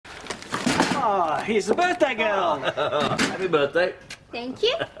Oh, here's the birthday girl. Happy birthday. Thank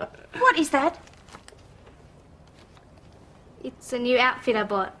you. What is that? It's a new outfit I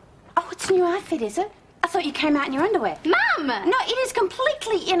bought. Oh, it's a new outfit, is it? I thought you came out in your underwear. Mum! No, it is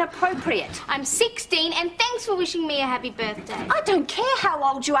completely inappropriate. I'm 16 and thanks for wishing me a happy birthday. I don't care how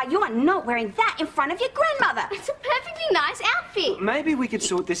old you are. You are not wearing that in front of your grandmother. It's a perfectly nice outfit. Maybe we could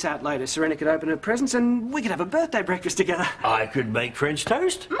sort this out later. Serena could open her presents and we could have a birthday breakfast together. I could make French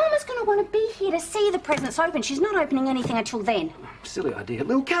toast. Mama's going to want to be here to see the presents open. She's not opening anything until then. Silly idea.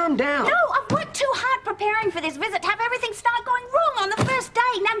 Lil, calm down. No, I've worked too hard preparing for this visit to have everything start going wrong on the first day.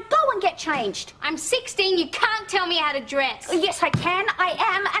 Now go and get changed. I'm 16. You can't tell me how to dress. Oh, yes, I can. I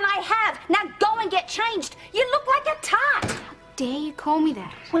am, and I have. Now go and get changed. You look like a tart. How dare you call me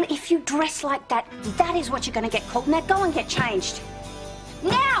that? Well, if you dress like that, that is what you're going to get called. Now go and get changed.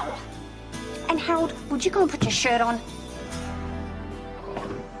 Now! And Harold, would you go and put your shirt on?